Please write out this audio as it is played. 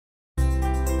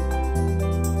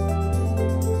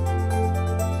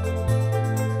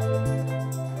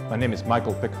My name is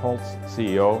Michael Pickholz,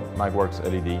 CEO, MagWerks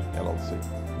LED LLC.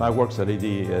 MagWerks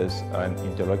LED is an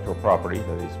intellectual property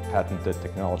that is patented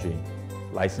technology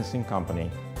licensing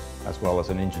company, as well as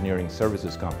an engineering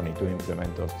services company to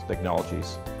implement those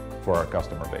technologies for our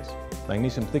customer base.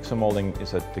 Magnesium thixomolding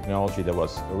is a technology that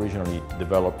was originally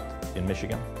developed in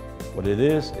Michigan. What it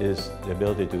is the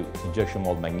ability to injection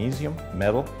mold magnesium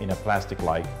metal in a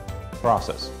plastic-like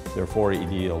process. Therefore, it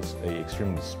yields an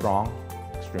extremely strong,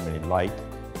 extremely light,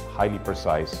 highly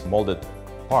precise molded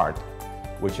part,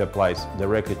 which applies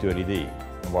directly to LED.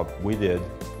 And what we did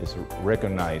is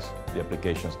recognize the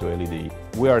applications to LED.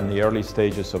 We are in the early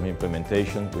stages of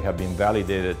implementation. We have been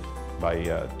validated by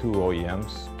two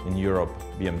OEMs in Europe,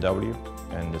 BMW,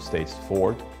 and the States,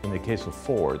 Ford. In the case of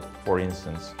Ford, for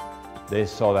instance, they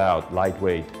sought out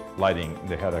lightweight lighting.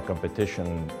 They had a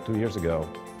competition 2 years ago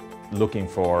looking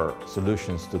for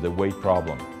solutions to the weight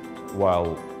problem.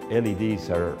 While LEDs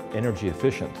are energy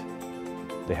efficient,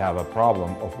 they have a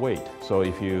problem of weight. So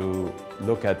if you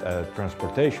look at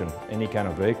transportation, any kind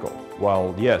of vehicle,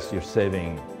 while yes, you're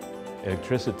saving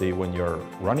electricity when you're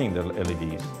running the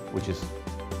LEDs, which is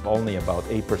only about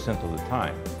 8% of the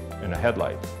time in a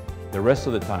headlight, the rest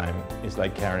of the time is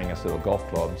like carrying a set of golf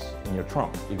clubs in your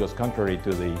trunk. It goes contrary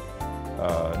to the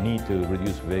need to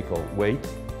reduce vehicle weight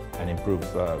and improve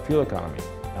fuel economy.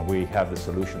 And we have the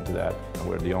solution to that, and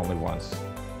we're the only ones,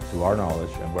 to our knowledge,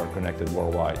 and we're connected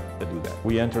worldwide to do that.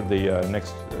 We entered the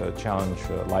Next Challenge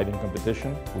lighting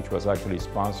competition, which was actually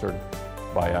sponsored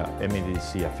by a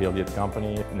MEDC affiliate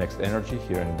company, Next Energy,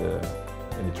 here in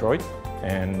Detroit,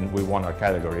 and we won our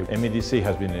category. MEDC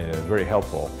has been very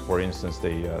helpful. For instance,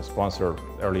 they sponsored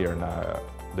earlier in the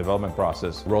development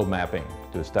process road mapping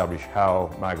to establish how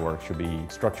MagWerks should be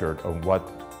structured and what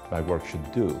MagWerks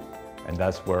should do. And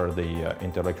that's where the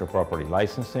intellectual property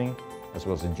licensing as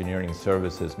well as engineering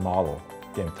services model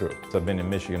came through. So I've been in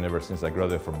Michigan ever since I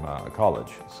graduated from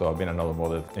college. So I've been an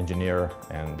automotive engineer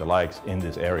and the likes in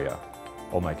this area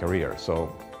all my career.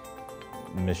 So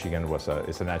Michigan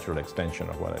is a natural extension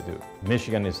of what I do.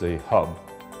 Michigan is the hub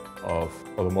of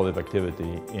automotive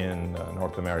activity in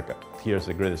North America. Here's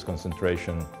the greatest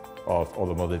concentration of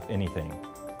automotive anything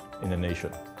in the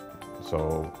nation.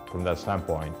 So from that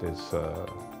standpoint, it's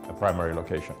a primary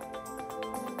location.